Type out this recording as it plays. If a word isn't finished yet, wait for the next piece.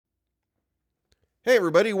Hey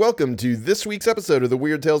everybody, welcome to this week's episode of the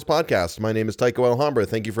Weird Tales podcast. My name is Tycho Alhambra.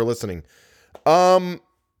 Thank you for listening.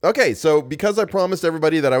 Okay, so because I promised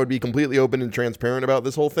everybody that I would be completely open and transparent about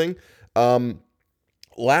this whole thing, beginning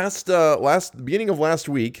of last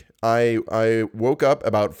week, I woke up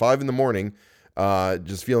about 5 in the morning,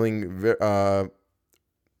 just feeling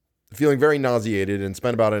very nauseated and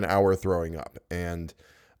spent about an hour throwing up, and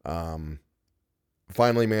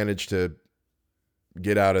finally managed to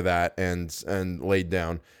get out of that and laid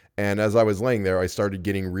down. And as I was laying there, I started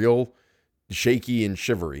getting real shaky and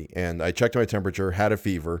shivery. And I checked my temperature, had a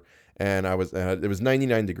fever, and it was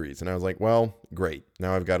 99 degrees. And I was like, well, great.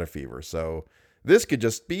 Now I've got a fever. So this could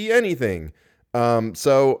just be anything.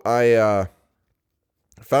 So I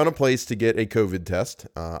found a place to get a COVID test.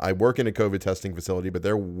 I work in a COVID testing facility, but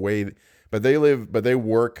they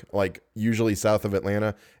work like usually south of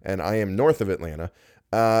Atlanta, and I am north of Atlanta.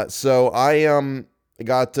 So I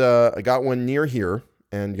got one near here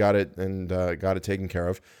and got it taken care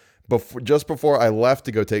of. Just before I left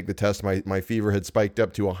to go take the test, my fever had spiked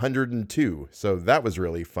up to 102. So that was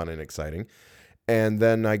really fun and exciting. And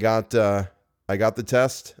then I got the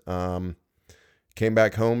test, came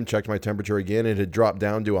back home, checked my temperature again. It had dropped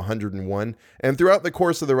down to 101. And throughout the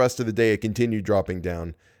course of the rest of the day, it continued dropping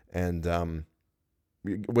down and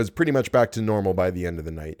was pretty much back to normal by the end of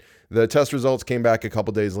the night. The test results came back a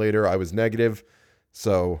couple days later. I was negative.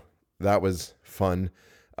 So that was fun.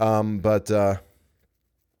 But I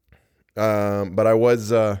was,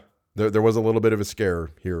 there was a little bit of a scare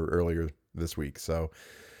here earlier this week. So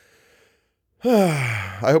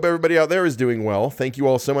I hope everybody out there is doing well. Thank you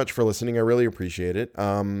all so much for listening. I really appreciate it.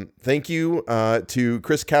 Thank you, to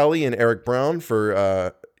Chris Cowley and Eric Brown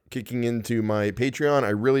for, kicking into my Patreon.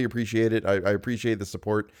 I really appreciate it. I appreciate the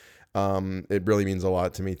support. It really means a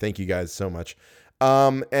lot to me. Thank you guys so much.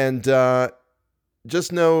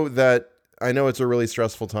 Just know that I know it's a really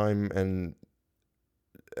stressful time and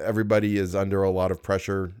everybody is under a lot of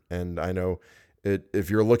pressure. And I know if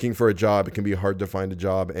you're looking for a job, it can be hard to find a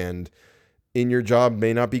job, and in your job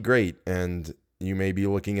may not be great. And you may be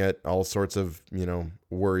looking at all sorts of,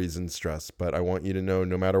 worries and stress, but I want you to know,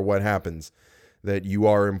 no matter what happens, that you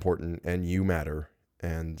are important and you matter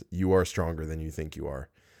and you are stronger than you think you are.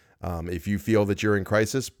 If you feel that you're in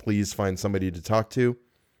crisis, please find somebody to talk to.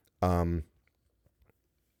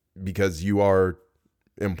 Because you are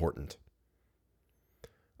important.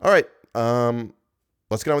 All right.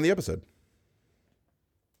 Let's get on with the episode.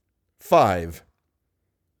 5.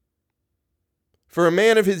 For a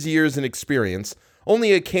man of his years and experience,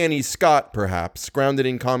 only a canny Scot, perhaps, grounded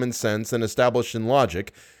in common sense and established in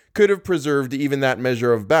logic, could have preserved even that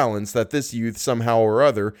measure of balance that this youth somehow or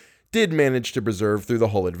other did manage to preserve through the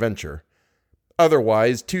whole adventure.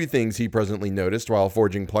 Otherwise, two things he presently noticed while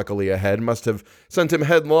forging pluckily ahead must have sent him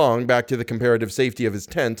headlong back to the comparative safety of his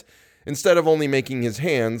tent, instead of only making his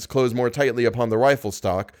hands close more tightly upon the rifle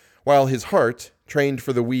stock, while his heart, trained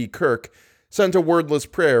for the wee kirk, sent a wordless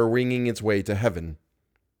prayer winging its way to heaven.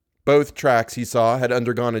 Both tracks, he saw, had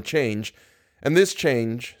undergone a change, and this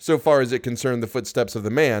change, so far as it concerned the footsteps of the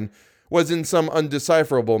man, was in some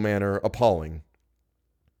undecipherable manner appalling.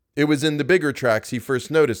 It was in the bigger tracks he first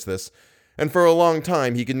noticed this, and for a long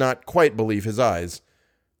time he could not quite believe his eyes.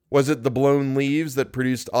 Was it the blown leaves that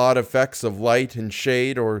produced odd effects of light and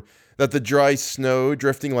shade, or that the dry snow,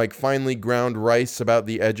 drifting like finely ground rice about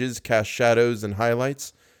the edges, cast shadows and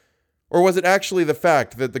highlights? Or was it actually the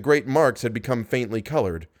fact that the great marks had become faintly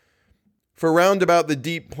colored? For round about the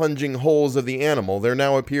deep plunging holes of the animal there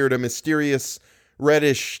now appeared a mysterious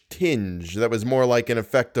reddish tinge that was more like an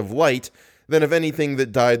effect of light than of anything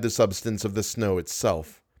that dyed the substance of the snow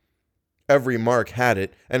itself. Every mark had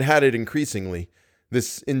it, and had it increasingly,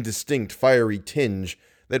 this indistinct fiery tinge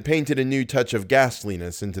that painted a new touch of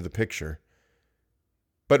ghastliness into the picture.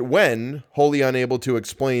 But when, wholly unable to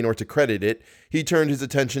explain or to credit it, he turned his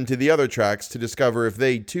attention to the other tracks to discover if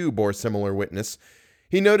they too bore similar witness,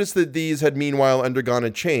 he noticed that these had meanwhile undergone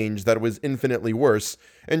a change that was infinitely worse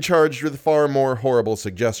and charged with far more horrible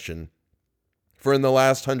suggestion. For in the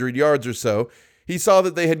last 100 yards or so, he saw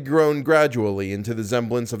that they had grown gradually into the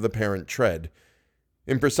semblance of the parent tread.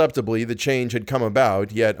 Imperceptibly, the change had come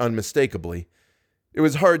about, yet unmistakably. It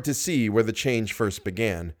was hard to see where the change first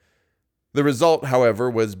began. The result, however,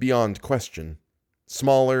 was beyond question.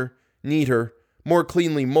 Smaller, neater, more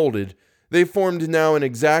cleanly molded, they formed now an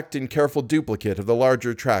exact and careful duplicate of the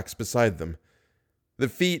larger tracks beside them. The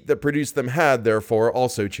feet that produced them had, therefore,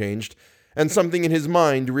 also changed, and something in his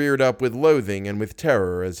mind reared up with loathing and with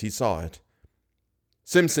terror as he saw it.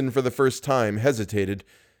 Simpson, for the first time, hesitated,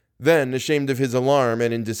 then, ashamed of his alarm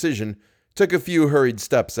and indecision, took a few hurried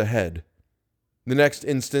steps ahead. The next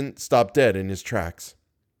instant stopped dead in his tracks.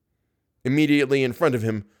 Immediately in front of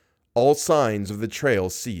him, all signs of the trail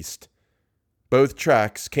ceased. Both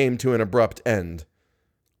tracks came to an abrupt end.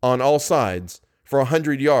 On all sides, for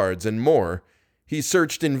 100 yards and more, he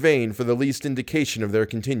searched in vain for the least indication of their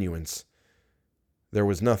continuance. There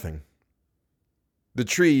was nothing. The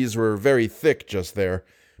trees were very thick just there,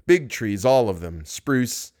 big trees, all of them,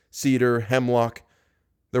 spruce, cedar, hemlock.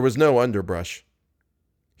 There was no underbrush.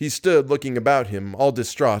 He stood looking about him, all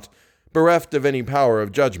distraught, bereft of any power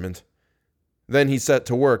of judgment. Then he set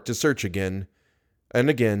to work to search again, and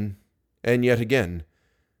yet again,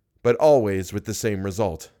 but always with the same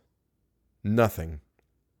result. Nothing.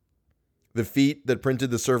 The feet that printed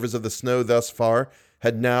the surface of the snow thus far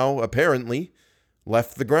had now, apparently,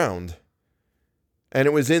 left the ground. And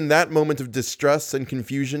it was in that moment of distress and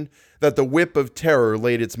confusion that the whip of terror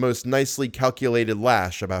laid its most nicely calculated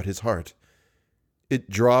lash about his heart. It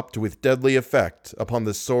dropped with deadly effect upon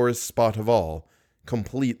the sorest spot of all,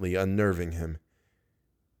 completely unnerving him.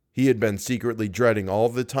 He had been secretly dreading all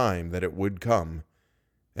the time that it would come,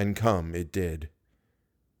 and come it did.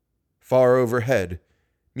 Far overhead,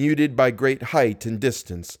 muted by great height and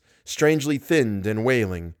distance, strangely thinned and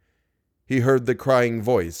wailing, he heard the crying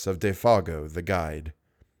voice of Defago, the guide.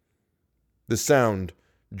 The sound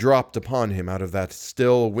dropped upon him out of that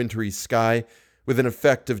still, wintry sky with an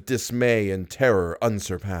effect of dismay and terror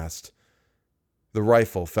unsurpassed. The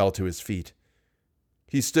rifle fell to his feet.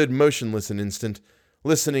 He stood motionless an instant,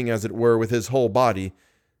 listening as it were with his whole body,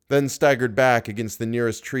 then staggered back against the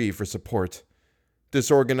nearest tree for support,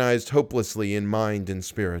 disorganized hopelessly in mind and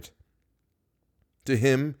spirit. To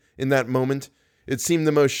him, in that moment, it seemed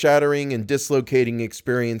the most shattering and dislocating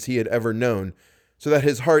experience he had ever known, so that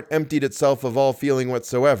his heart emptied itself of all feeling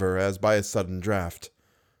whatsoever as by a sudden draught.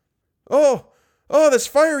 Oh, this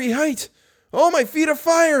fiery height! Oh, my feet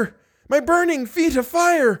afire! My burning feet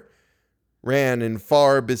afire! Ran in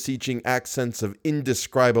far beseeching accents of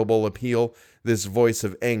indescribable appeal this voice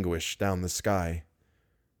of anguish down the sky.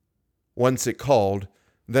 Once it called,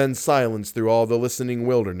 then silence through all the listening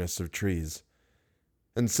wilderness of trees.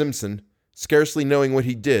 And Simpson, scarcely knowing what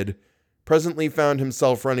he did, presently found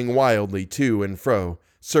himself running wildly to and fro,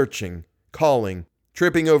 searching, calling,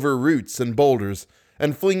 tripping over roots and boulders,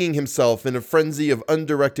 and flinging himself in a frenzy of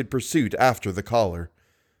undirected pursuit after the caller.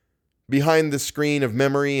 Behind the screen of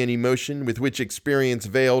memory and emotion with which experience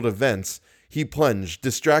veiled events, he plunged,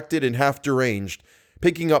 distracted and half deranged,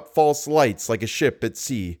 picking up false lights like a ship at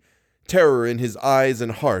sea, terror in his eyes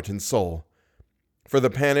and heart and soul. For the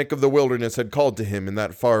panic of the wilderness had called to him in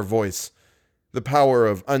that far voice, the power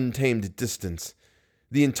of untamed distance,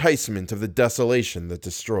 the enticement of the desolation that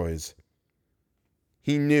destroys.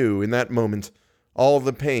 He knew, in that moment, all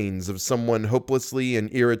the pains of someone hopelessly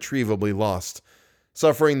and irretrievably lost,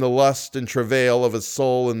 suffering the lust and travail of a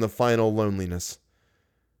soul in the final loneliness.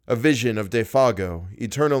 A vision of Defago,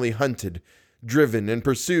 eternally hunted, driven and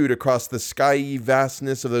pursued across the skyey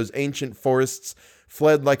vastness of those ancient forests,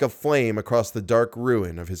 fled like a flame across the dark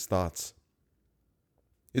ruin of his thoughts.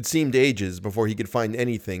 It seemed ages before he could find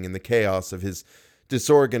anything in the chaos of his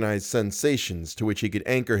disorganized sensations to which he could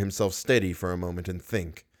anchor himself steady for a moment and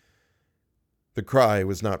think. The cry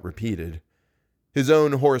was not repeated. His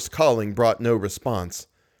own hoarse calling brought no response.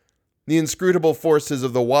 The inscrutable forces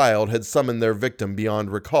of the wild had summoned their victim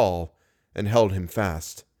beyond recall and held him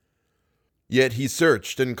fast. Yet he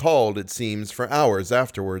searched and called, it seems, for hours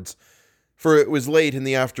afterwards, for it was late in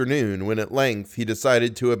the afternoon when at length he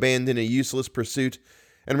decided to abandon a useless pursuit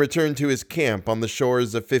and return to his camp on the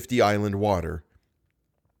shores of 50 Island Water.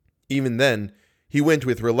 Even then, he went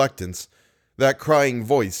with reluctance, that crying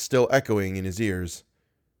voice still echoing in his ears.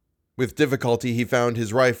 With difficulty he found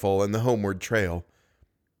his rifle and the homeward trail.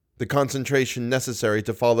 The concentration necessary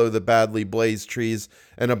to follow the badly blazed trees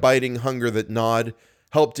and a biting hunger that gnawed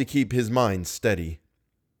helped to keep his mind steady.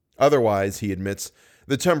 Otherwise, he admits,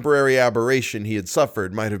 the temporary aberration he had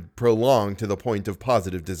suffered might have prolonged to the point of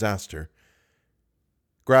positive disaster.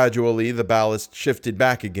 Gradually, the ballast shifted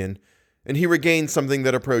back again, and he regained something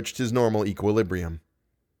that approached his normal equilibrium.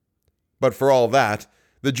 But for all that,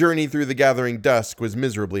 the journey through the gathering dusk was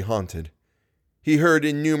miserably haunted. He heard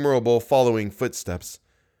innumerable following footsteps,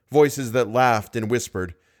 voices that laughed and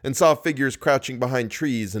whispered, and saw figures crouching behind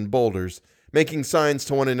trees and boulders, making signs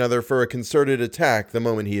to one another for a concerted attack the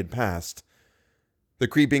moment he had passed. The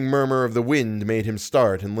creeping murmur of the wind made him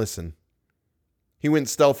start and listen. He went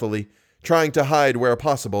stealthily, trying to hide where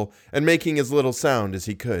possible, and making as little sound as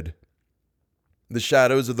he could. The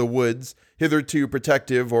shadows of the woods, hitherto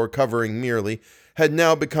protective or covering merely, had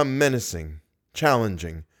now become menacing,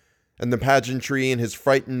 challenging, and the pageantry in his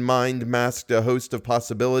frightened mind masked a host of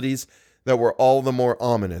possibilities that were all the more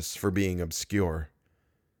ominous for being obscure.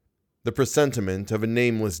 The presentiment of a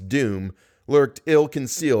nameless doom lurked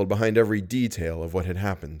ill-concealed behind every detail of what had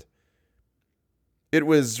happened. It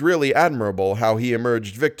was really admirable how he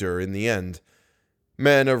emerged victor in the end.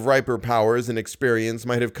 Men of riper powers and experience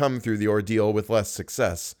might have come through the ordeal with less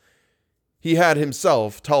success. He had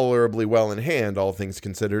himself tolerably well in hand, all things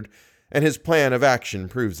considered, and his plan of action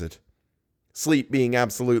proves it. Sleep being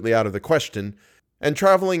absolutely out of the question, and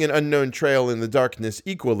traveling an unknown trail in the darkness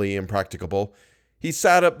equally impracticable, he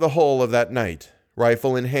sat up the whole of that night,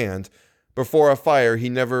 rifle in hand, before a fire he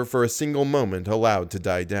never for a single moment allowed to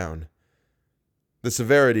die down. The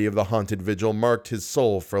severity of the haunted vigil marked his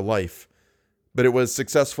soul for life, but it was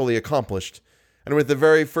successfully accomplished, and with the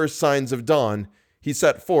very first signs of dawn, he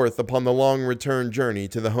set forth upon the long return journey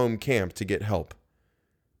to the home camp to get help.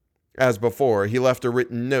 As before, he left a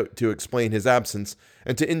written note to explain his absence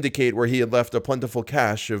and to indicate where he had left a plentiful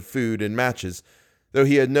cache of food and matches, though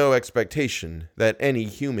he had no expectation that any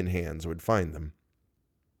human hands would find them.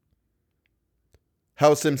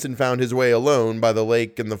 How Simpson found his way alone by the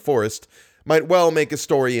lake and the forest might well make a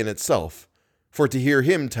story in itself, for to hear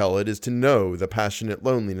him tell it is to know the passionate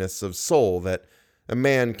loneliness of soul that a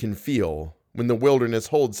man can feel when the wilderness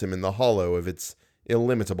holds him in the hollow of its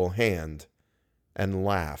illimitable hand, and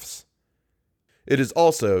laughs. It is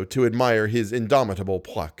also to admire his indomitable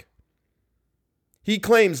pluck. He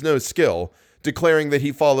claims no skill, declaring that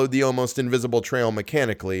he followed the almost invisible trail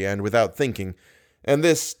mechanically and without thinking, and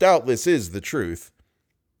this doubtless is the truth.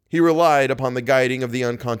 He relied upon the guiding of the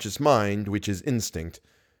unconscious mind, which is instinct.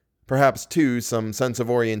 Perhaps, too, some sense of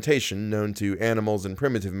orientation known to animals and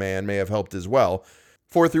primitive man may have helped as well,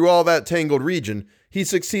 for through all that tangled region, he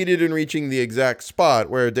succeeded in reaching the exact spot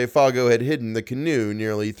where Defago had hidden the canoe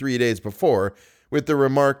nearly 3 days before, with the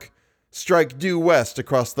remark, "Strike due west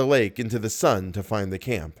across the lake into the sun to find the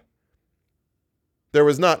camp." There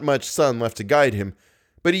was not much sun left to guide him,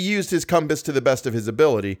 but he used his compass to the best of his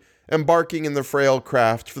ability, embarking in the frail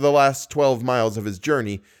craft for the last 12 miles of his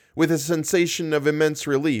journey, with a sensation of immense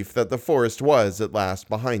relief that the forest was at last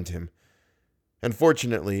behind him. And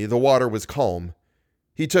fortunately, the water was calm.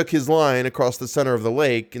 He took his line across the center of the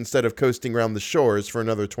lake instead of coasting round the shores for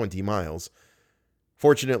another 20 miles.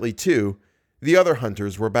 Fortunately, too, the other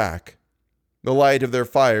hunters were back. The light of their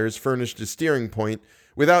fires furnished a steering point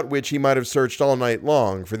without which he might have searched all night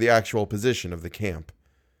long for the actual position of the camp.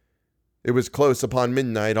 It was close upon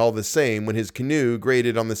midnight all the same when his canoe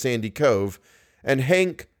grated on the sandy cove, and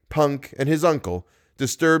Hank, Punk, and his uncle,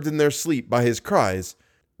 disturbed in their sleep by his cries,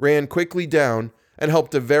 ran quickly down and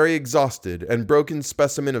helped a very exhausted and broken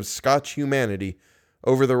specimen of Scotch humanity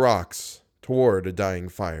over the rocks toward a dying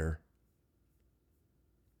fire.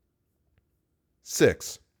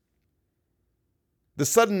 6. The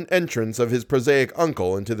sudden entrance of his prosaic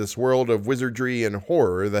uncle into this world of wizardry and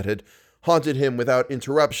horror that had haunted him without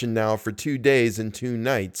interruption now for 2 days and 2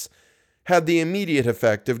 nights, had the immediate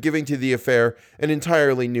effect of giving to the affair an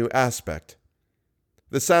entirely new aspect.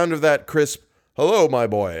 The sound of that crisp, "Hello, my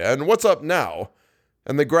boy, and what's up now?"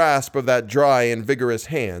 and the grasp of that dry and vigorous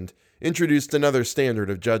hand introduced another standard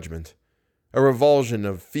of judgment. A revulsion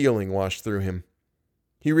of feeling washed through him.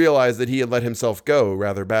 He realized that he had let himself go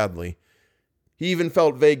rather badly. He even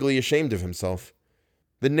felt vaguely ashamed of himself.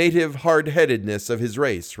 The native hard-headedness of his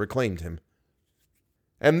race reclaimed him.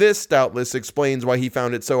 And this, doubtless, explains why he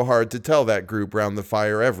found it so hard to tell that group round the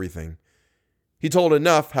fire everything. He told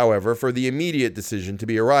enough, however, for the immediate decision to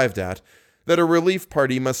be arrived at, that a relief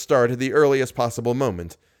party must start at the earliest possible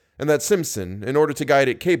moment, and that Simpson, in order to guide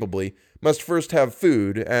it capably, must first have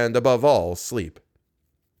food and, above all, sleep.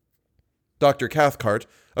 Dr. Cathcart,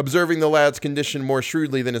 observing the lad's condition more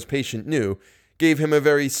shrewdly than his patient knew, gave him a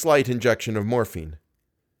very slight injection of morphine.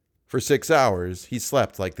 For 6 hours, he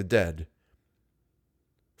slept like the dead.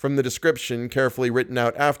 From the description carefully written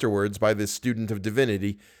out afterwards by this student of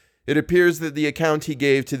divinity, it appears that the account he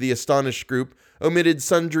gave to the astonished group omitted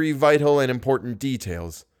sundry vital and important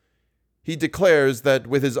details. He declares that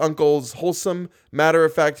with his uncle's wholesome,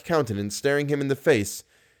 matter-of-fact countenance staring him in the face,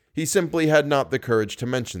 he simply had not the courage to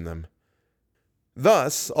mention them.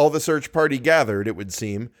 Thus, all the search party gathered, it would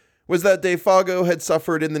seem, was that Defago had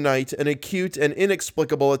suffered in the night an acute and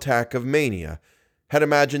inexplicable attack of mania, had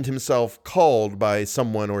imagined himself called by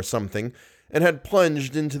someone or something, and had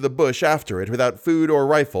plunged into the bush after it without food or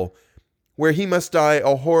rifle, where he must die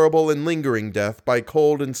a horrible and lingering death by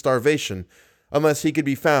cold and starvation, unless he could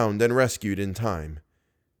be found and rescued in time.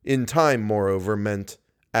 In time, moreover, meant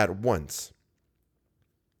at once.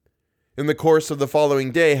 In the course of the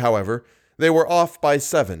following day, however, they were off by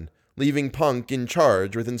 7, leaving Punk in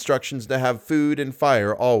charge with instructions to have food and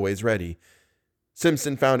fire always ready.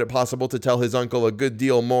 Simpson found it possible to tell his uncle a good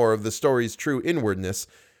deal more of the story's true inwardness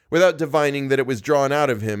without divining that it was drawn out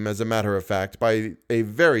of him as a matter of fact by a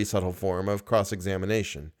very subtle form of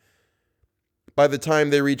cross-examination. By the time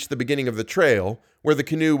they reached the beginning of the trail, where the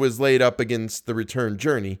canoe was laid up against the return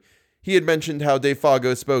journey, he had mentioned how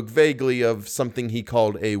Defago spoke vaguely of something he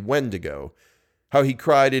called a Wendigo, how he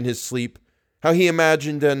cried in his sleep, how he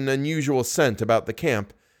imagined an unusual scent about the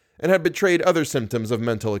camp, and had betrayed other symptoms of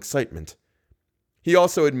mental excitement. He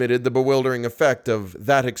also admitted the bewildering effect of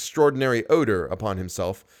that extraordinary odor upon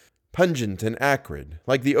himself, pungent and acrid,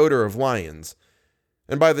 like the odor of lions.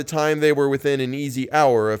 And by the time they were within an easy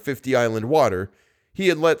hour of 50 Island water, he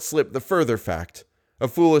had let slip the further fact, a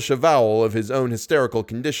foolish avowal of his own hysterical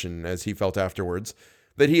condition, as he felt afterwards,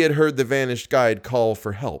 that he had heard the vanished guide call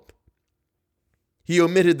for help. He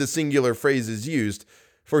omitted the singular phrases used,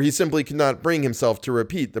 for he simply could not bring himself to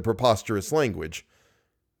repeat the preposterous language.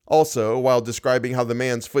 Also, while describing how the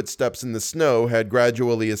man's footsteps in the snow had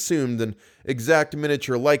gradually assumed an exact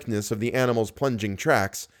miniature likeness of the animal's plunging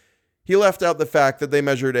tracks, he left out the fact that they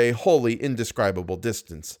measured a wholly indescribable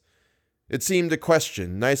distance. It seemed a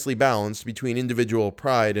question nicely balanced between individual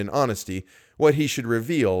pride and honesty, what he should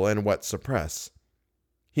reveal and what suppress.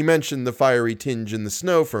 He mentioned the fiery tinge in the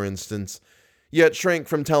snow, for instance, yet shrank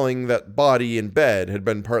from telling that body and bed had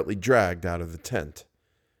been partly dragged out of the tent.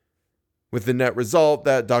 With the net result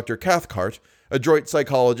that Dr. Cathcart, adroit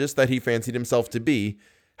psychologist that he fancied himself to be,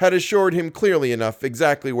 had assured him clearly enough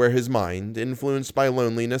exactly where his mind, influenced by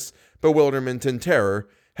loneliness, bewilderment, and terror,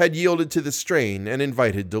 had yielded to the strain and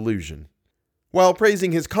invited delusion. While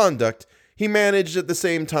praising his conduct, he managed at the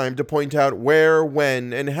same time to point out where,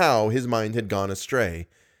 when, and how his mind had gone astray.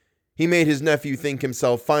 He made his nephew think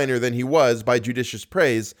himself finer than he was by judicious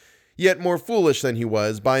praise, yet more foolish than he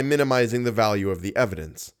was by minimizing the value of the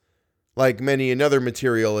evidence. Like many another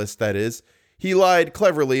materialist, that is, he lied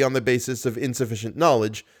cleverly on the basis of insufficient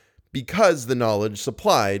knowledge, because the knowledge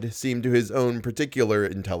supplied seemed to his own particular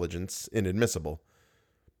intelligence inadmissible.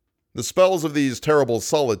 "The spells of these terrible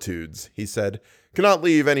solitudes," he said, "cannot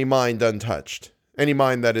leave any mind untouched, any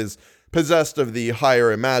mind that is possessed of the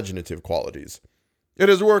higher imaginative qualities. It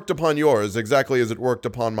has worked upon yours exactly as it worked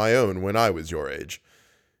upon my own when I was your age.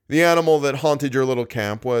 The animal that haunted your little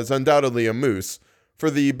camp was undoubtedly a moose, for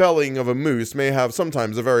the belling of a moose may have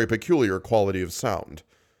sometimes a very peculiar quality of sound.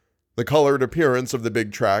 The colored appearance of the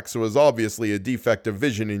big tracks was obviously a defect of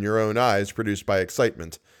vision in your own eyes produced by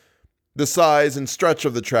excitement. The size and stretch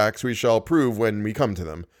of the tracks we shall prove when we come to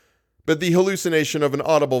them. But the hallucination of an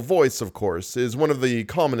audible voice, of course, is one of the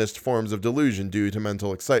commonest forms of delusion due to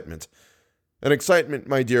mental excitement. An excitement,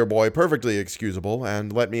 my dear boy, perfectly excusable,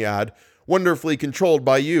 and, let me add, wonderfully controlled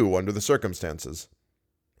by you under the circumstances.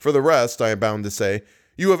 For the rest, I am bound to say,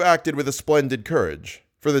 you have acted with a splendid courage,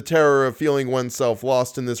 for the terror of feeling oneself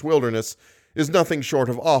lost in this wilderness is nothing short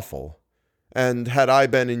of awful, and had I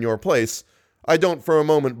been in your place, I don't for a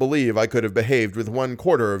moment believe I could have behaved with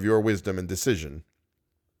 1/4 of your wisdom and decision.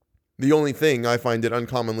 The only thing I find it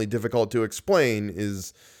uncommonly difficult to explain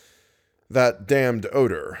is that damned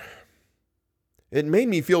odor." "It made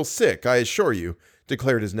me feel sick, I assure you,"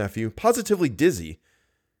 declared his nephew, "positively dizzy."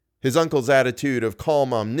 His uncle's attitude of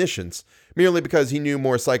calm omniscience, merely because he knew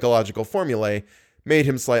more psychological formulae, made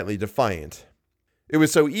him slightly defiant. It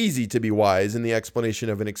was so easy to be wise in the explanation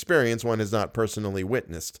of an experience one has not personally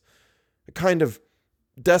witnessed. "A kind of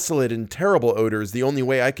desolate and terrible odor is the only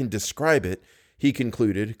way I can describe it," he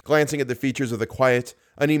concluded, glancing at the features of the quiet,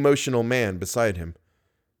 unemotional man beside him.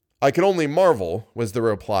 "I can only marvel," was the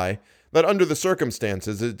reply, "that under the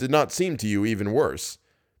circumstances it did not seem to you even worse."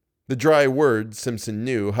 The dry word, Simpson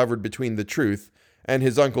knew, hovered between the truth and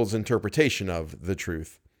his uncle's interpretation of the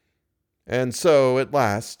truth. And so, at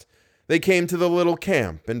last, they came to the little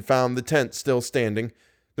camp and found the tent still standing,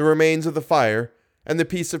 the remains of the fire, and the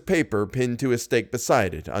piece of paper pinned to a stake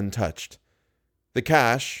beside it, untouched. The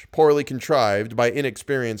cache, poorly contrived by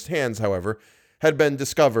inexperienced hands, however, had been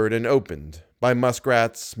discovered and opened by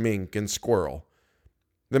muskrats, mink, and squirrel.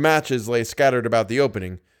 The matches lay scattered about the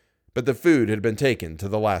opening, but the food had been taken to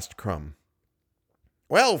the last crumb.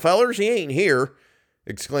 "Well, fellers, he ain't here,"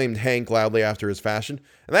 exclaimed Hank loudly after his fashion,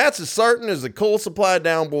 "and that's as sartain as the coal supply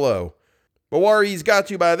down below. But whar he's got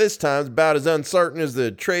to by this time's about as unsartain as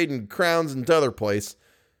the trading crowns in t'other place."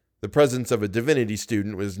 The presence of a divinity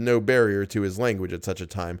student was no barrier to his language at such a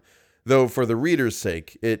time, though for the reader's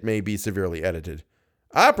sake it may be severely edited.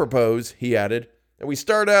 "I propose," he added, "that we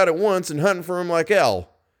start out at once and hunt for him like hell."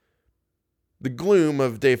 The gloom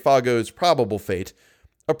of Defago's probable fate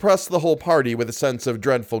oppressed the whole party with a sense of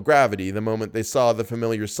dreadful gravity the moment they saw the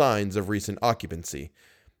familiar signs of recent occupancy.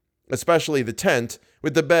 Especially the tent,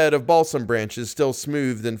 with the bed of balsam branches still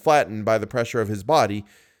smoothed and flattened by the pressure of his body,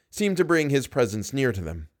 seemed to bring his presence near to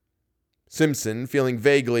them. Simpson, feeling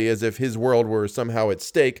vaguely as if his world were somehow at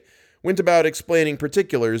stake, went about explaining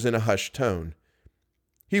particulars in a hushed tone.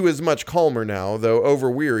 He was much calmer now, though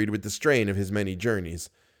overwearied with the strain of his many journeys.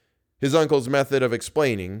 His uncle's method of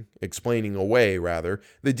explaining away, rather,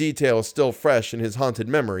 the details still fresh in his haunted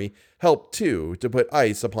memory, helped, too, to put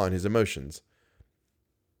ice upon his emotions.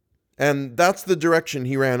 "And that's the direction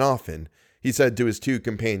he ran off in," he said to his two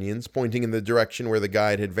companions, pointing in the direction where the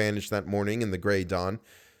guide had vanished that morning in the gray dawn.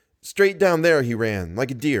 "Straight down there he ran, like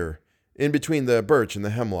a deer, in between the birch and the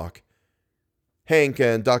hemlock." Hank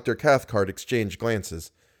and Dr. Cathcart exchanged glances.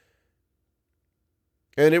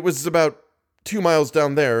 "And it was about 2 miles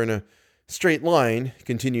down there in a straight line,"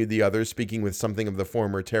 continued the other, speaking with something of the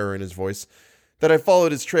former terror in his voice, "that I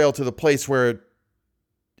followed his trail to the place where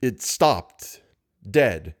it stopped,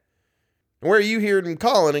 dead. Where you heard him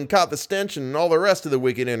calling and caught the stench and all the rest of the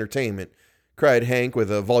wicked entertainment," cried Hank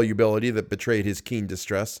with a volubility that betrayed his keen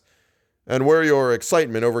distress. "And where your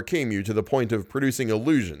excitement overcame you to the point of producing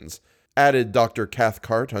illusions," added Dr.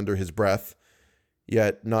 Cathcart under his breath,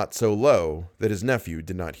 yet not so low that his nephew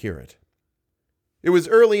did not hear it. It was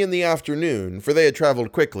early in the afternoon, for they had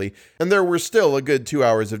traveled quickly, and there were still a good 2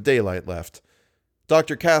 hours of daylight left.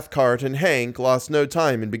 Dr. Cathcart and Hank lost no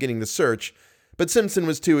time in beginning the search, but Simpson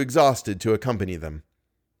was too exhausted to accompany them.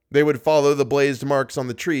 They would follow the blazed marks on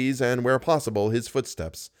the trees and, where possible, his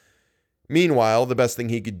footsteps. Meanwhile, the best thing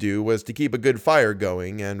he could do was to keep a good fire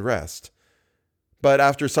going and rest. But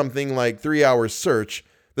after something like 3 hours' search,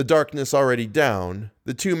 the darkness already down,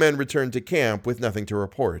 the two men returned to camp with nothing to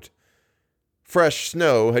report. Fresh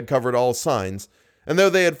snow had covered all signs, and though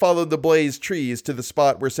they had followed the blazed trees to the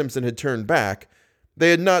spot where Simpson had turned back,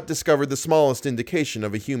 they had not discovered the smallest indication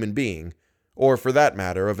of a human being, or for that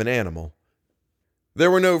matter, of an animal.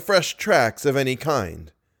 There were no fresh tracks of any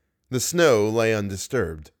kind. The snow lay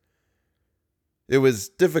undisturbed. It was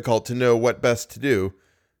difficult to know what best to do,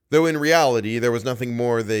 though in reality there was nothing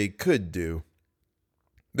more they could do.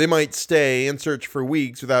 They might stay and search for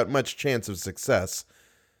weeks without much chance of success.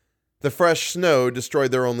 The fresh snow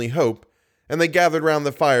destroyed their only hope, and they gathered round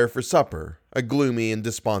the fire for supper, a gloomy and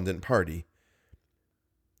despondent party.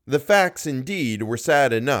 The facts, indeed, were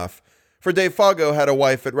sad enough, for Defago had a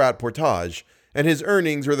wife at Rat Portage, and his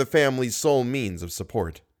earnings were the family's sole means of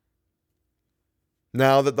support.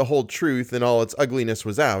 Now that the whole truth in all its ugliness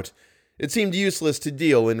was out, it seemed useless to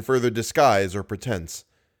deal in further disguise or pretense.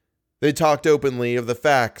 They talked openly of the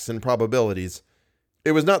facts and probabilities.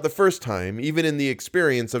 It was not the first time, even in the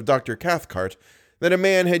experience of Dr. Cathcart, that a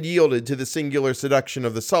man had yielded to the singular seduction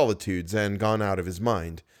of the solitudes and gone out of his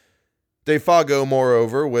mind. Defago,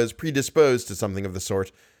 moreover, was predisposed to something of the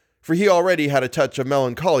sort, for he already had a touch of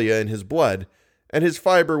melancholia in his blood, and his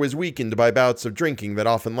fiber was weakened by bouts of drinking that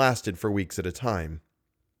often lasted for weeks at a time.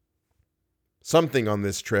 Something on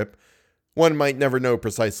this trip, one might never know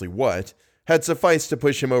precisely what, had sufficed to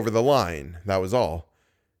push him over the line, that was all.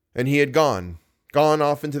 And he had gone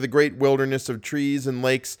off into the great wilderness of trees and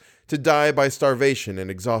lakes to die by starvation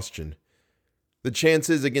and exhaustion. The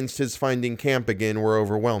chances against his finding camp again were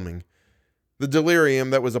overwhelming. The delirium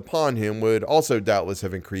that was upon him would also doubtless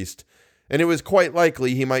have increased, and it was quite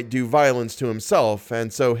likely he might do violence to himself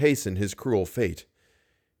and so hasten his cruel fate.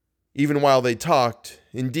 Even while they talked,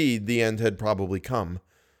 indeed, the end had probably come.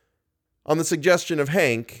 On the suggestion of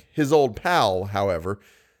Hank, his old pal, however,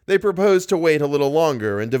 they proposed to wait a little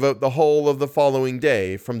longer and devote the whole of the following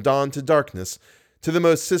day, from dawn to darkness, to the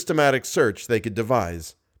most systematic search they could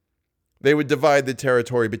devise. They would divide the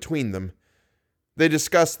territory between them. They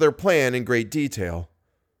discussed their plan in great detail.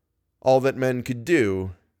 All that men could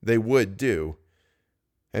do, they would do.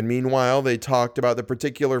 And meanwhile they talked about the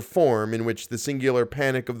particular form in which the singular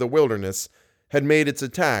panic of the wilderness had made its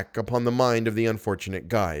attack upon the mind of the unfortunate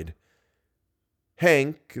guide.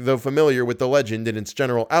 Hank, though familiar with the legend in its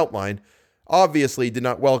general outline, obviously did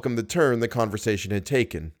not welcome the turn the conversation had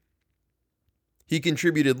taken. He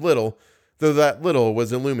contributed little, though that little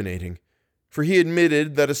was illuminating, for he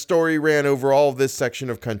admitted that a story ran over all this section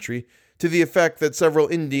of country to the effect that several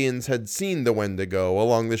Indians had seen the Wendigo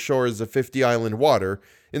along the shores of 50 Island Water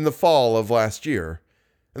in the fall of last year,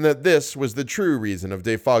 and that this was the true reason of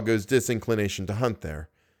Defago's disinclination to hunt there.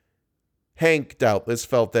 Hank, doubtless,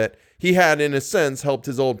 felt that he had, in a sense, helped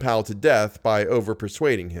his old pal to death by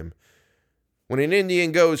over-persuading him. "When an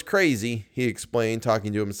Indian goes crazy," he explained,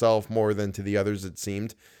 talking to himself more than to the others, it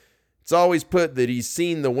seemed, "it's always put that he's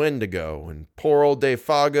seen the Wendigo, and poor old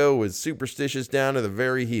Defago was superstitious down to the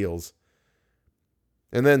very heels."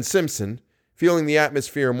 And then Simpson, feeling the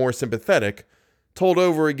atmosphere more sympathetic, told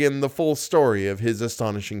over again the full story of his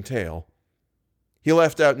astonishing tale. He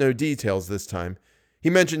left out no details this time. He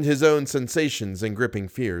mentioned his own sensations and gripping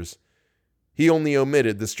fears. He only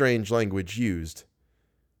omitted the strange language used.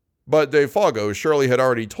 "But Defago surely had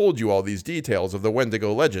already told you all these details of the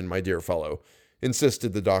Wendigo legend, my dear fellow,"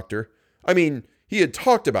 insisted the doctor. "I mean, he had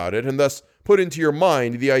talked about it and thus put into your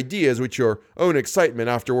mind the ideas which your own excitement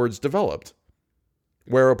afterwards developed."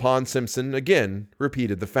 Whereupon Simpson again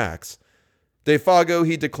repeated the facts. Defago,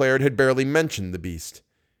 he declared, had barely mentioned the beast.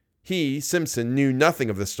 He, Simpson, knew nothing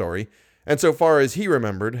of the story, and so far as he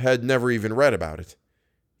remembered, had never even read about it.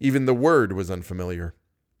 Even the word was unfamiliar.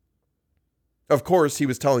 Of course, he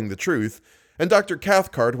was telling the truth, and Dr.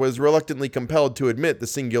 Cathcart was reluctantly compelled to admit the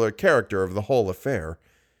singular character of the whole affair.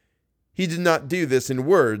 He did not do this in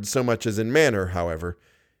words so much as in manner, however.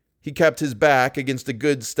 He kept his back against a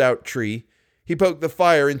good stout tree. He poked the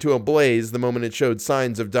fire into a blaze the moment it showed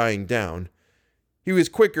signs of dying down. He was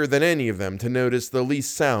quicker than any of them to notice the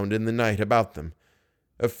least sound in the night about them.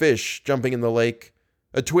 A fish jumping in the lake,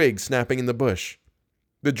 a twig snapping in the bush,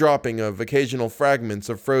 the dropping of occasional fragments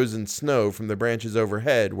of frozen snow from the branches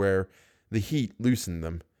overhead where the heat loosened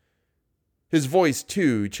them. His voice,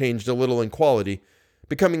 too, changed a little in quality,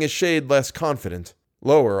 becoming a shade less confident,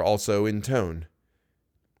 lower also in tone.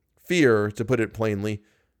 Fear, to put it plainly,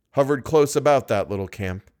 hovered close about that little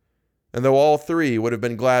camp, and though all three would have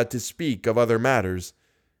been glad to speak of other matters,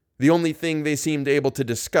 the only thing they seemed able to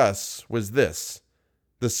discuss was this,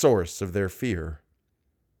 the source of their fear.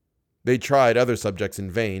 They tried other subjects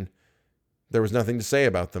in vain. There was nothing to say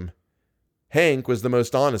about them. Hank was the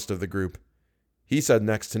most honest of the group. He said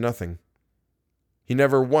next to nothing. He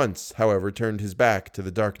never once, however, turned his back to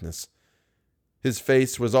the darkness. His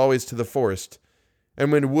face was always to the forest,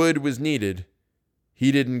 and when wood was needed,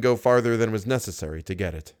 he didn't go farther than was necessary to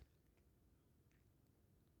get it.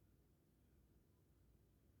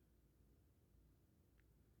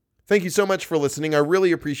 Thank you so much for listening. I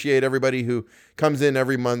really appreciate everybody who comes in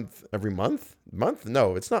every month. Every month? Month?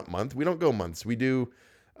 No, it's not month. We don't go months. We do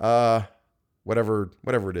whatever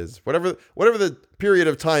it is. Whatever the period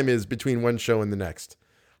of time is between one show and the next.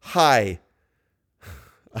 Hi.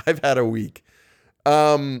 I've had a week.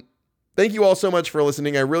 Thank you all so much for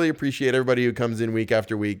listening. I really appreciate everybody who comes in week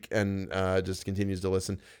after week and just continues to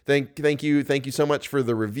listen. Thank you so much for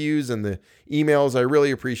the reviews and the emails. I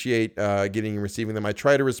really appreciate getting and receiving them. I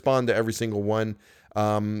try to respond to every single one.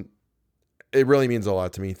 It really means a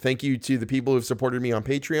lot to me. Thank you to the people who've supported me on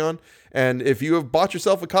Patreon. And if you have bought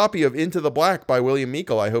yourself a copy of Into the Black by William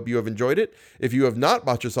Meikle, I hope you have enjoyed it. If you have not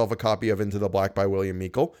bought yourself a copy of Into the Black by William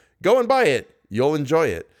Meikle, go and buy it. You'll enjoy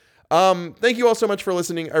it. Thank you all so much for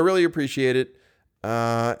listening. I really appreciate it.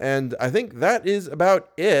 And I think that is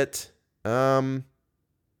about it. I don't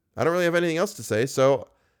really have anything else to say. So,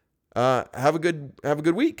 have a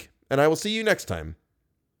good week, and I will see you next time.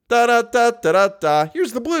 Da da da da da da.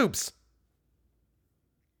 Here's the bloops.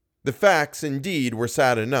 The facts indeed were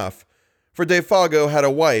sad enough, for Defago had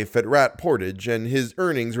a wife at Rat Portage, and his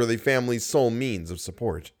earnings were the family's sole means of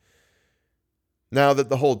support. Now that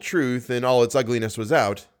the whole truth in all its ugliness was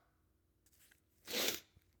out,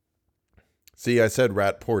 see, I said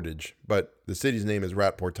Rat Portage, but the city's name is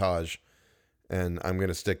Rat Portage, and I'm going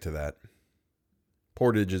to stick to that.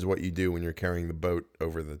 Portage is what you do when you're carrying the boat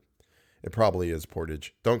over the... It probably is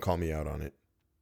portage. Don't call me out on it.